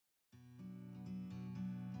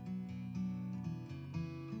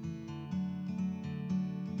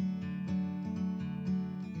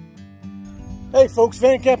Hey folks,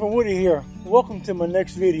 Van Cap and Woody here. Welcome to my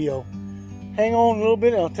next video. Hang on a little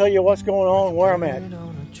bit and I'll tell you what's going on and where I'm at.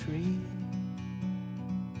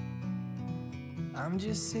 I'm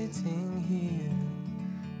just sitting here.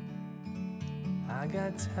 I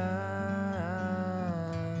got time.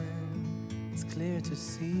 It's clear to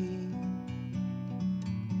see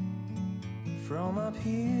from up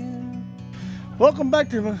here. Welcome back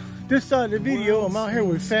to this side of the video. I'm out here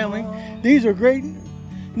with family. These are great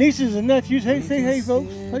nieces and nephews. Hey, say hey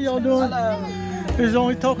folks. How y'all doing? Hello. This is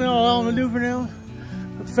only talking all I'm gonna do for now.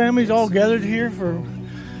 The family's all gathered here for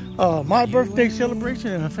my birthday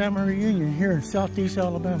celebration and a family reunion here in Southeast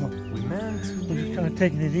Alabama. We're just kind of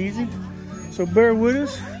taking it easy. So bear with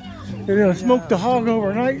us. They're gonna smoke the hog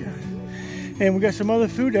overnight. And we got some other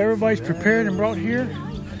food that everybody's prepared and brought here.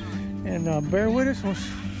 And bear with us. We'll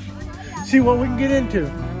see what we can get into.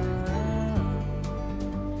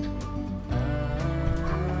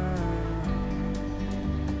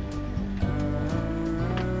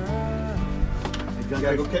 You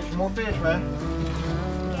gotta go catch some more fish, man.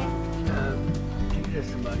 Keep this,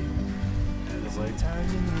 somebody.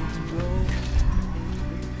 Sometimes you need to go.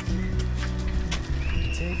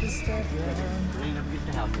 Take a step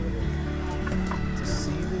back to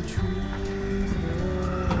see the truth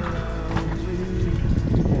around you.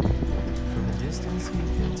 From a distance you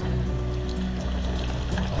can tell.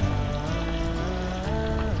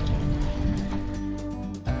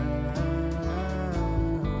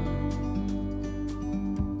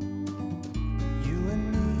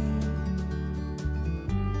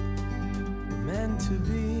 To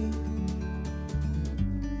be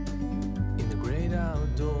in the great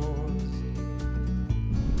outdoors,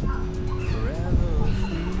 forever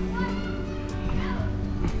free.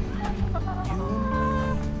 You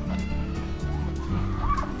and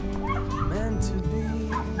me, meant to be in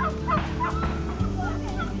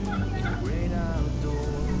the great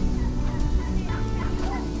outdoors,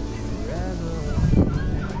 forever free.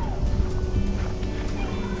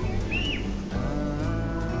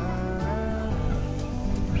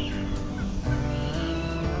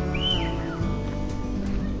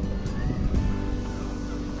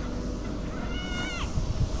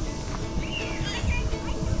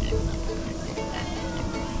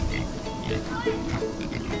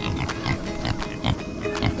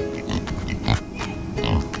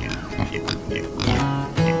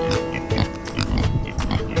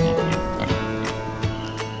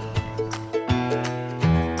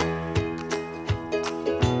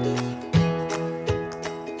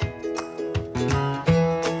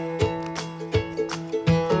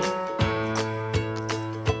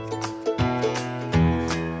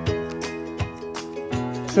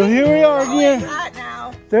 So here we are again.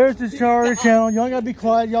 Now. There's the Charter channel. Y'all gotta be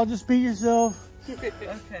quiet. Y'all just be yourself. Okay.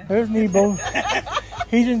 There's Nebo.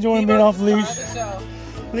 He's enjoying being off leash.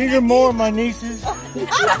 These are more of my nieces.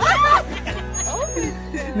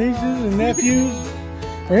 Nieces and nephews.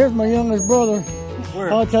 And here's my youngest brother.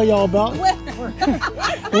 I'll tell y'all about.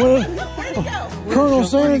 Colonel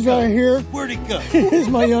Santa guy here. Where'd he go? He's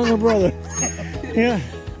my younger brother. Yeah.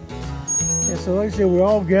 So like I said, we're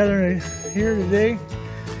all gathering here today,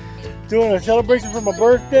 doing a celebration for my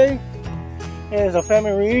birthday, and it's a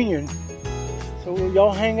family reunion. So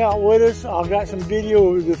y'all hang out with us. I've got some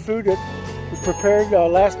video of the food that was prepared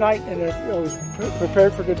last night and it was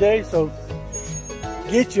prepared for today. So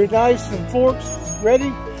get your knives and forks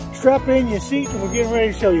ready, strap in your seat, and we're getting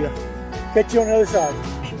ready to show you. Catch you on the other side.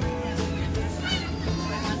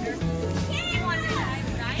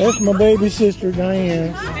 That's my baby sister,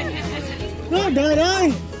 Diane. Look, Di-Di.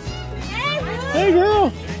 Hey,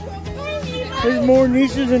 girl. There's more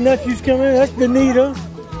nieces and nephews coming in. That's Danita.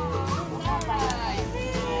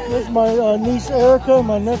 That's my niece Erica,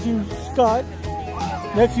 my nephew Scott,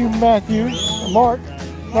 nephew Matthew, Mark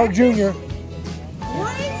Jr.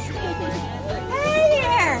 Hey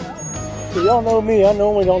there. So y'all know me. I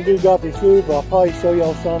normally don't do goppy food, but I'll probably show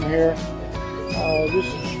y'all some here.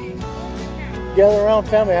 Just gather around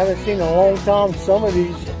family. I haven't seen in a long time. Some of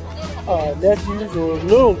these nephews or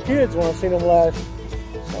little kids when I've seen them last.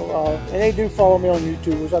 So, and they do follow me on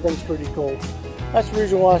YouTube, which I think is pretty cool. That's the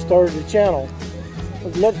reason why I started the channel.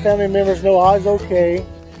 Let family members know I was okay.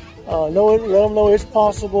 Let them know it's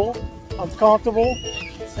possible. I'm comfortable,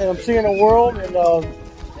 and I'm seeing the world, and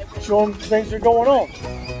show them things that are going on.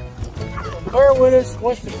 So bear with us.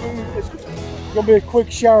 Once the food, it's gonna be a quick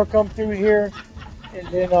shower come through here, and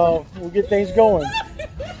then we'll get things going.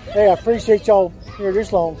 Hey, I appreciate y'all here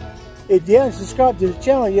this long. If you haven't subscribed to the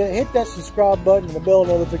channel yet, hit that subscribe button and the bell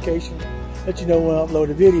notification. Let you know when I upload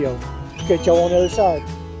a video. Catch y'all on the other side.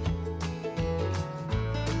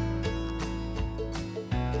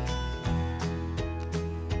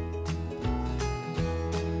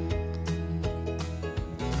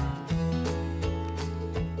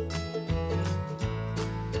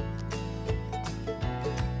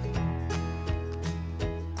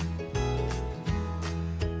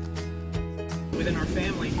 within our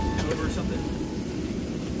family over something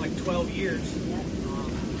like 12 years.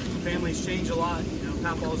 Families change a lot. You know,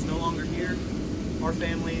 Papa is no longer here. Our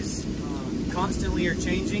families constantly are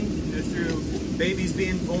changing, you know, through babies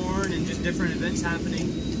being born and just different events happening.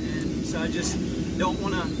 And so I just don't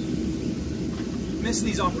want to miss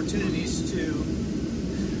these opportunities to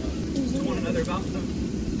one another about the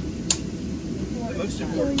most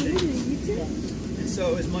important things. And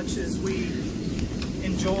so as much as we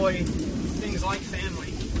enjoy things like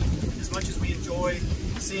family, as much as we enjoy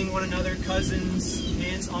seeing one another, cousins,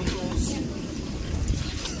 aunts, uncles,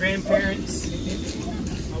 grandparents,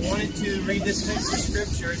 I wanted to read this text of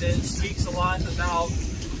scripture that speaks a lot about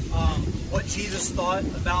what Jesus thought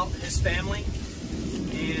about his family,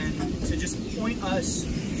 and to just point us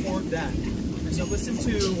toward that. And so listen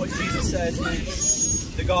to what Jesus said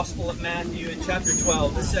in the Gospel of Matthew in chapter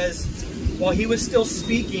 12. It says, "While he was still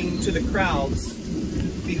speaking to the crowds,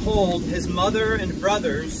 behold, his mother and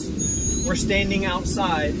brothers were standing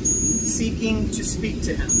outside, seeking to speak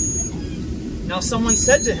to him. Now someone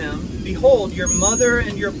said to him, 'Behold, your mother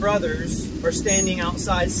and your brothers are standing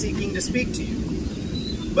outside, seeking to speak to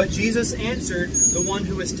you.' But Jesus answered the one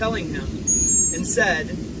who was telling him, and said,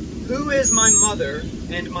 'Who is my mother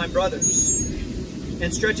and my brothers?'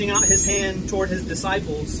 And stretching out his hand toward his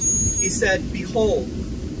disciples, he said, 'Behold,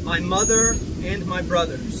 my mother and my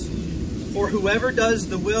brothers. For whoever does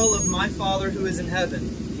the will of my Father who is in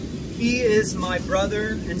heaven, he is my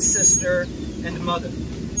brother and sister and mother.'"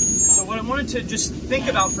 So what I wanted to just think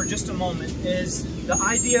about for just a moment is the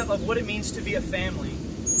idea of what it means to be a family.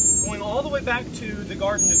 Going all the way back to the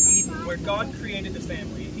Garden of Eden, where God created the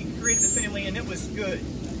family. He created the family and it was good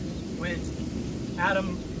when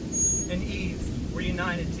Adam and Eve were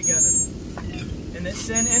united together. And that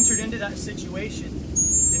sin entered into that situation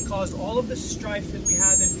and caused all of the strife that we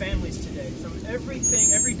have in families today. From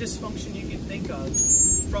everything, every dysfunction you can think of,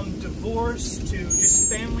 from divorce to just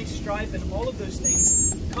family strife, and all of those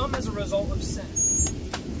things come as a result of sin.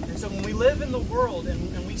 And so when we live in the world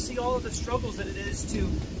and we see all of the struggles that it is to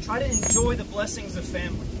try to enjoy the blessings of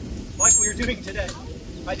family, like we are doing today,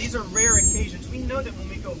 right? These are rare occasions. We know that when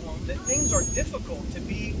we go home that things are difficult to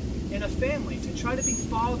be in a family, to try to be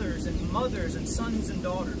fathers and mothers and sons and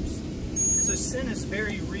daughters. And so sin is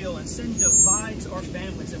very real, and sin divides our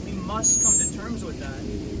families, and we must come to terms with that.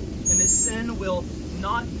 And that sin will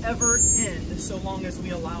not ever end so long as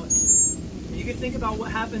we allow it to. And you can think about what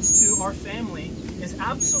happens to our family is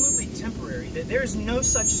absolutely temporary, that there's no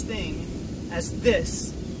such thing as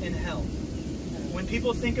this in hell. When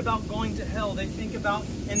people think about going to hell, they think about,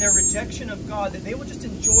 in their rejection of God, that they will just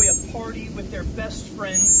enjoy a party with their best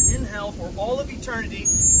friends in hell for all of eternity,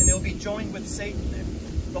 and they'll be joined with Satan there.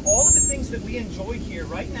 But all of the things that we enjoy here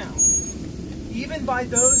right now, even by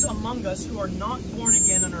those among us who are not born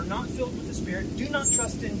again and are not filled with the Spirit, do not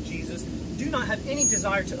trust in Jesus, do not have any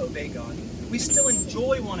desire to obey God, we still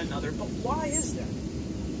enjoy one another. But why is that?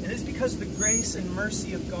 And it's because the grace and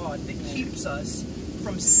mercy of God that keeps us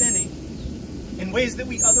from sinning in ways that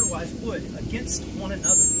we otherwise would against one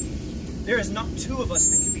another. There is not two of us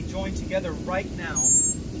that can be joined together right now,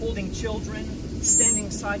 holding children, standing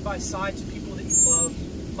side by side to people that you love,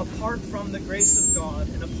 apart from the grace of God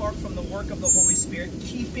and apart from the work of the Holy Spirit,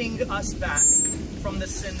 keeping us back from the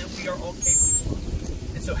sin that we are all capable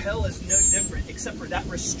of. And so hell is no different, except for that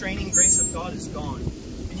restraining grace of God is gone.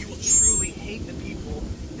 And you will truly hate the people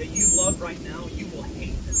that you love right now. You will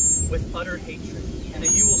hate them with utter hatred. And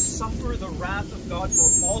that you will suffer the wrath of God for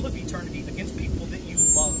all of eternity against people that you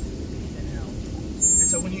love in hell. And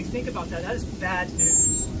so when you think about that, that is bad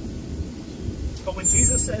news. But when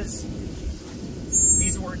Jesus says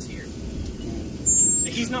these words here,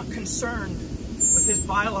 that he's not concerned with his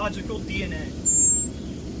biological DNA,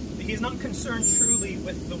 that he's not concerned truly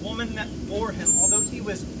with the woman that bore him, although he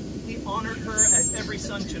honored her as every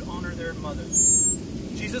son should honor their mother.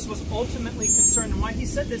 Jesus was ultimately concerned, and why he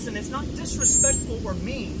said this, and it's not disrespectful or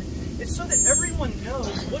mean, it's so that everyone knows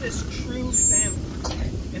what is true family.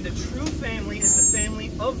 And the true family is the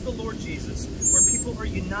family of the Lord Jesus, where people are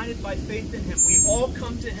united by faith in him. We all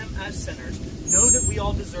come to him as sinners, know that we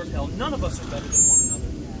all deserve hell. None of us are better than one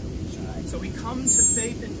another. So we come to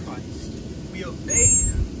faith in Christ. We obey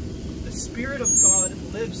him. The Spirit of God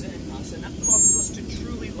lives in us, and that causes us to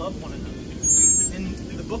truly love one another.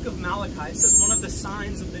 In the book of Malachi, it says one of the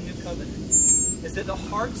signs of the new covenant is that the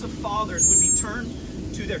hearts of fathers would be turned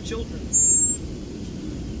to their children,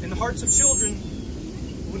 and the hearts of children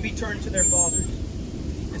would be turned to their fathers.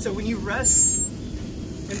 And so when you rest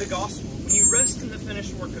in the gospel, when you rest in the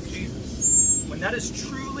finished work of Jesus, when that is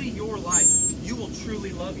truly your life, you will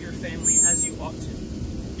truly love your family as you ought to.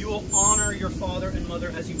 You will honor your father and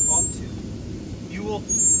mother as you ought to. You will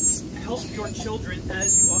help your children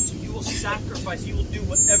as you ought to. You will sacrifice. You will do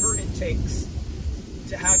whatever it takes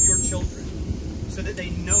to have your children so that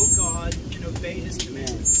they know God and obey His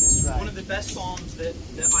commandments. That's right. One of the best Psalms that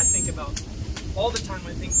I think about all the time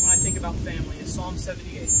when I think about family is Psalm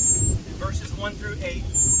 78. In verses 1 through 8,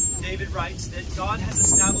 David writes that God has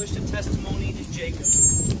established a testimony in Jacob,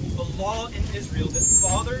 a law in Israel, that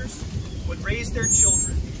fathers would raise their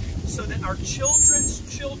children so that our children's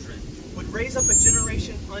children would raise up a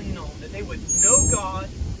generation unknown, that they would know God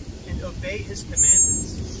and obey His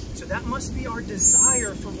commandments. So that must be our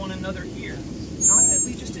desire for one another here. Not that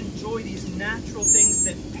we just enjoy these natural things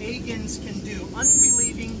that pagans can do.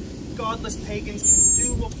 Unbelieving, godless pagans can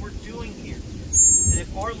do what we're doing here. And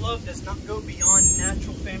if our love does not go beyond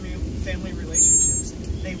natural family relationships,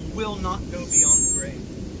 they will not go beyond the grave.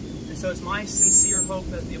 And so it's my sincere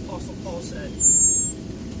hope, as the Apostle Paul said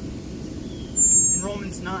in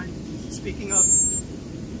Romans 9, speaking of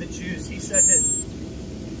the Jews, he said that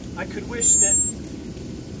I could wish that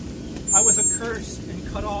I was accursed and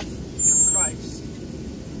cut off from Christ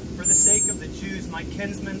for the sake of the Jews, my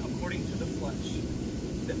kinsmen according to the flesh.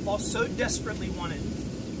 That Paul so desperately wanted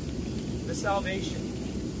the salvation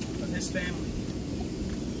of his family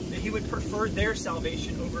that he would prefer their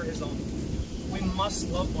salvation over his own. We must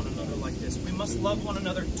love one another like this. We must love one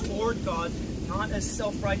another toward God, not as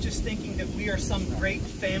self-righteous, thinking that we are some great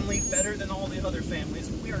family better than all the other families.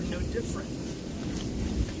 We are no different.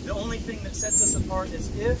 The only thing that sets us apart is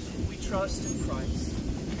if we trust in Christ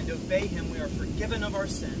and obey Him, we are forgiven of our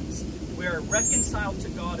sins. We are reconciled to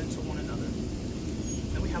God and to one another.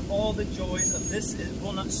 And we have all the joys of this. It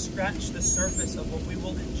will not scratch the surface of what we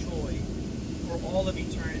will enjoy for all of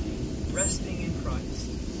eternity, resting in Christ,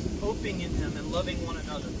 hoping in Him, and loving one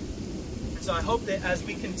another. And so I hope that as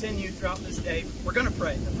we continue throughout this day, we're going to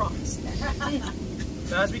pray, I promise.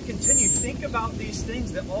 But as we continue, think about these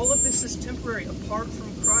things, that all of this is temporary, apart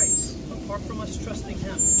from Christ, apart from us trusting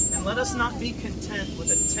Him. And let us not be content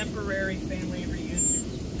with a temporary family reunion,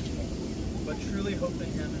 but truly hope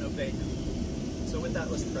in Him and obey Him. So with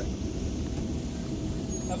that, let's pray.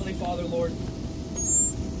 Heavenly Father, Lord,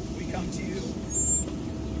 we come to You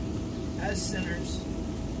as sinners.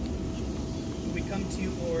 We come to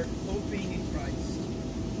You, Lord, hoping in Christ,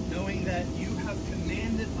 knowing that You have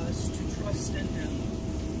commanded us to trust in Him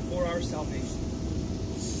for our salvation.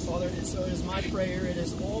 Father, and so it is my prayer, it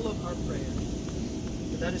is all of our prayer,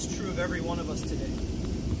 that is true of every one of us today,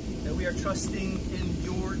 that we are trusting in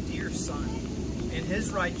Your dear Son and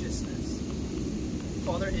His righteousness.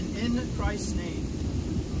 Father, and in Christ's name,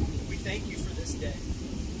 we thank You for this day.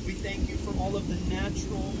 We thank You for all of the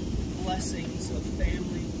natural blessings of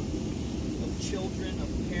family, of children, of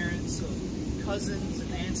parents, of cousins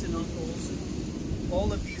and aunts and uncles, and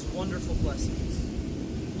all of these wonderful blessings.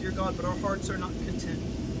 Dear God, but our hearts are not content.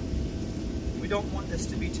 We don't want this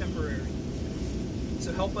to be temporary.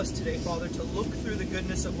 So help us today, Father, to look through the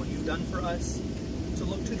goodness of what You've done for us, to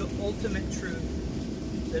look to the ultimate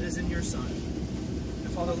truth that is in Your Son. And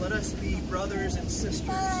Father, let us be brothers and sisters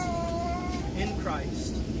in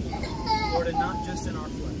Christ, Lord, and not just in our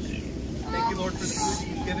flesh. Thank You, Lord, for the food that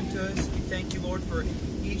You've given to us. We thank You, Lord, for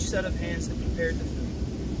each set of hands that prepared the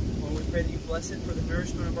food. Lord, we pray that You bless it for the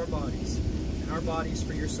nourishment of our bodies, and our bodies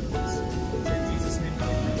for Your service. It's in Jesus' name we pray.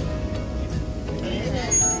 Amen.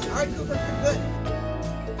 Amen. All right, Cooper, you're good.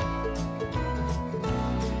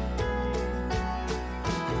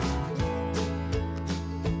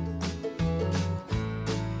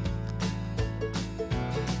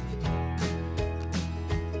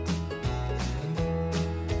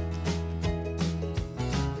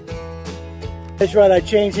 That's right, I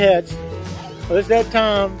changed hats. Well, it's that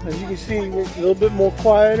time. As you can see, we're a little bit more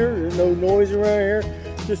quieter. There's no noise around here.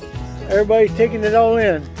 Just everybody's taking it all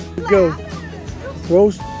in. Here we go.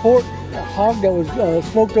 Roast pork, a hog that was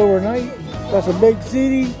smoked overnight. Got some baked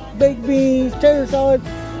ziti, baked beans, tater salad,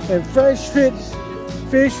 and fresh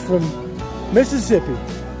fish from Mississippi.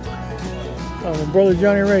 My brother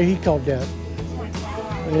Johnny Ray, he caught that.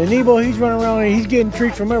 And Nebo, he's running around and he's getting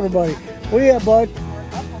treats from everybody. Where you at, bud?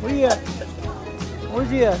 Where you at? Where's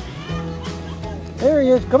he at? There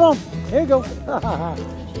he is. Come on. Here you go. All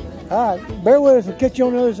right. Bear with us. We'll catch you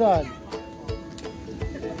on the other side.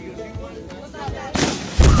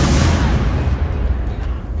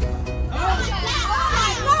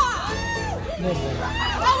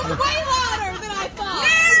 That was way louder than I thought.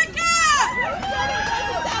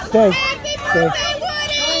 Stay. Happy birthday,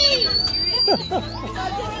 Woody!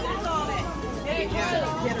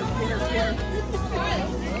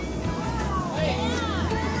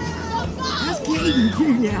 Just kidding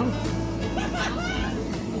you now.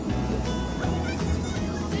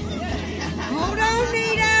 Hold on.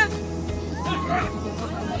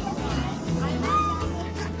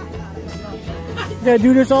 Gotta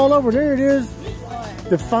do this all over. There it is.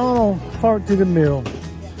 The final part to the meal.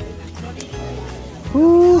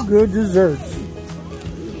 Ooh, good desserts.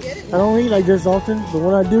 I don't eat like this often, but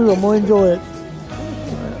when I do, I'm gonna enjoy it.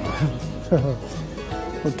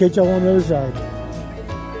 We'll catch y'all on the other side.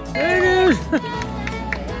 There it is.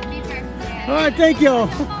 All right, thank y'all.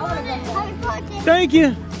 Thank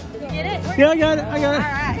you. Get it? Yeah, I got it. I got it.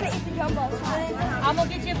 I'm gonna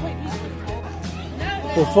get you a plate.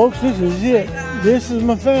 Well, folks, this is it. This is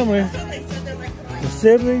my family. The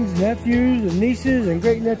siblings, nephews, and nieces, and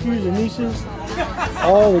great nephews and nieces.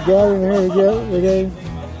 All gathering here today.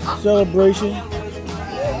 Celebration.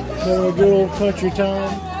 Having a good old country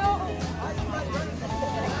time.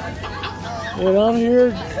 And I'm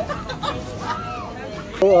here.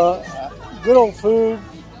 Good old food.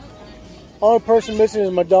 Only person missing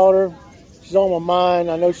is my daughter. She's on my mind.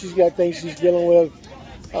 I know she's got things she's dealing with.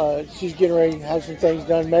 She's getting ready to have some things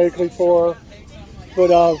done medically for her.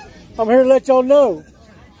 But I'm here to let y'all know.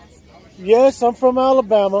 Yes, I'm from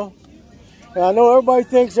Alabama. And I know everybody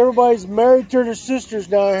thinks everybody's married to their sisters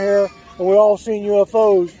down here and we all seen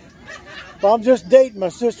UFOs. But I'm just dating my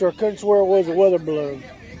sister. I couldn't swear it was a weather balloon.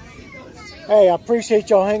 Hey, I appreciate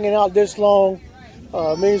y'all hanging out this long.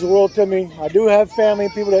 It means the world to me. I do have family,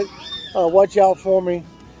 people that watch out for me.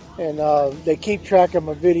 And they keep track of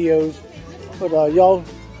my videos. But y'all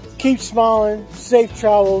keep smiling, safe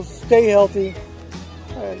travels, stay healthy,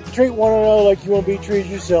 and treat one another like you want to be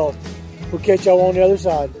treated yourself. We'll catch y'all on the other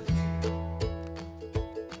side.